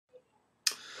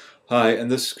Hi, in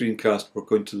this screencast we're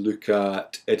going to look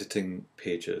at editing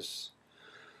pages.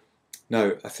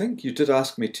 Now, I think you did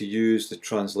ask me to use the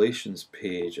translations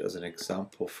page as an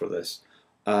example for this,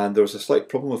 and there was a slight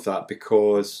problem with that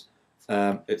because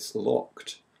it's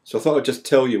locked. So I thought I'd just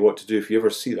tell you what to do if you ever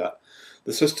see that.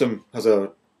 The system has an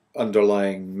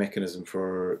underlying mechanism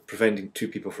for preventing two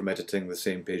people from editing the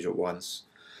same page at once.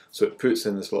 So it puts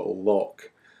in this little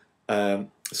lock.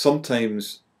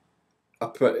 Sometimes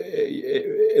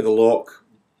the lock,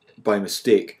 by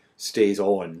mistake, stays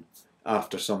on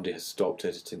after somebody has stopped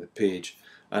editing the page,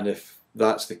 and if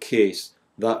that's the case,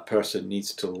 that person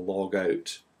needs to log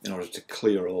out in order to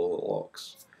clear all the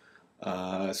locks.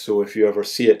 So if you ever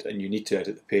see it and you need to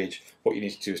edit the page, what you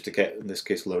need to do is to get, in this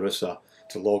case, Larissa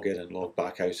to log in and log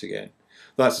back out again.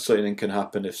 That's the sort of thing that can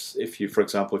happen if you, for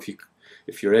example,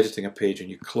 if you're editing a page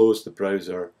and you close the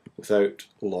browser without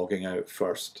logging out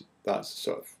first. That's the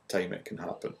sort of time it can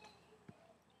happen.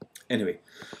 Anyway,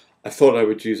 I thought I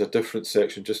would use a different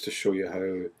section just to show you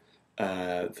how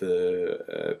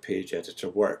the page editor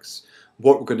works.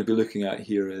 What we're going to be looking at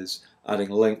here is adding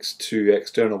links to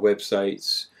external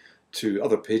websites, to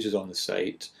other pages on the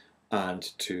site,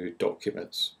 and to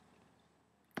documents.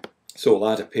 So I'll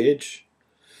add a page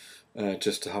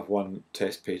just to have one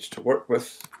test page to work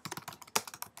with.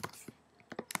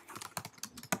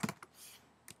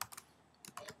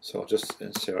 So I'll just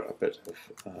insert a bit of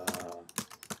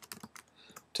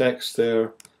text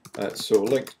there. So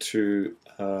link to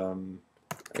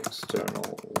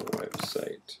external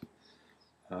website.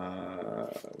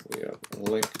 We have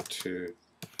link to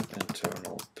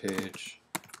internal page,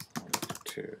 link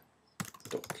to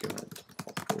document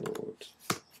upload.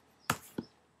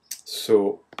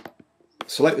 So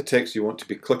select the text you want to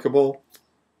be clickable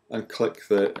and click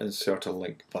the insert a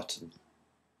link button.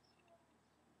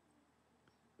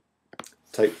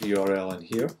 Type the URL in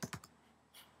here.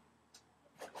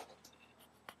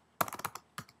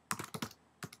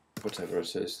 Whatever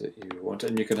it is that you want,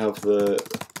 and you can have the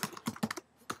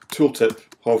tooltip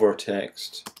hover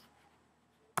text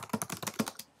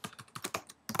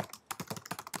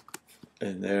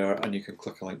in there, and you can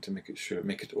click a link to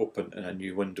make it open in a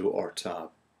new window or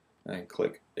tab, and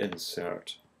click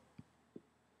insert.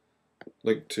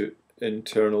 Link to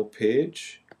internal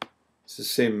page. It's the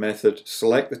same method.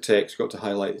 Select the text. You've got to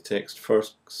highlight the text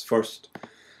first.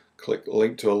 Click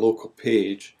link to a local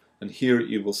page, and here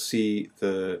you will see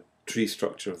the tree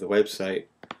structure of the website.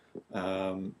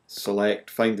 Select,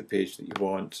 find the page that you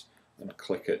want, and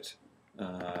click it,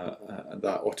 and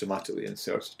that automatically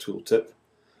inserts a tooltip.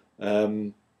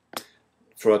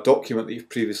 For a document that you've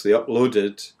previously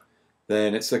uploaded,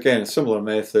 then it's again a similar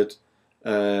method,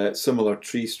 similar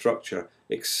tree structure,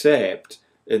 except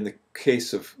in the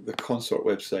case of the consort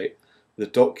website, the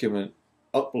document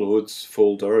uploads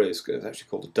folder is actually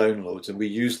called downloads, and we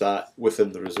use that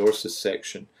within the resources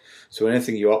section. So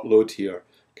anything you upload here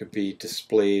can be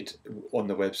displayed on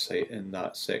the website in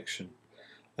that section.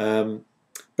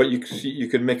 But you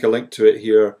can make a link to it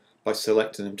here by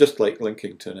selecting them, just like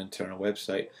linking to an internal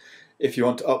website. If you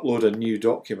want to upload a new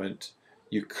document,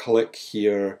 you click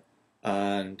here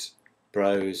and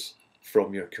browse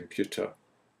from your computer.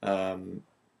 I'm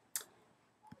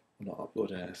not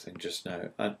uploading anything just now.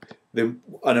 And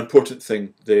an important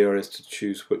thing there is to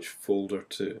choose which folder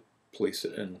to place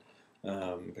it in,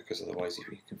 because otherwise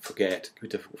you can forget. It can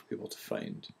be difficult for people to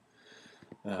find.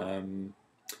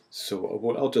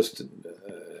 So I'll just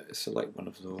select one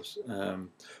of those.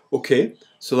 Okay,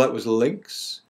 so that was links.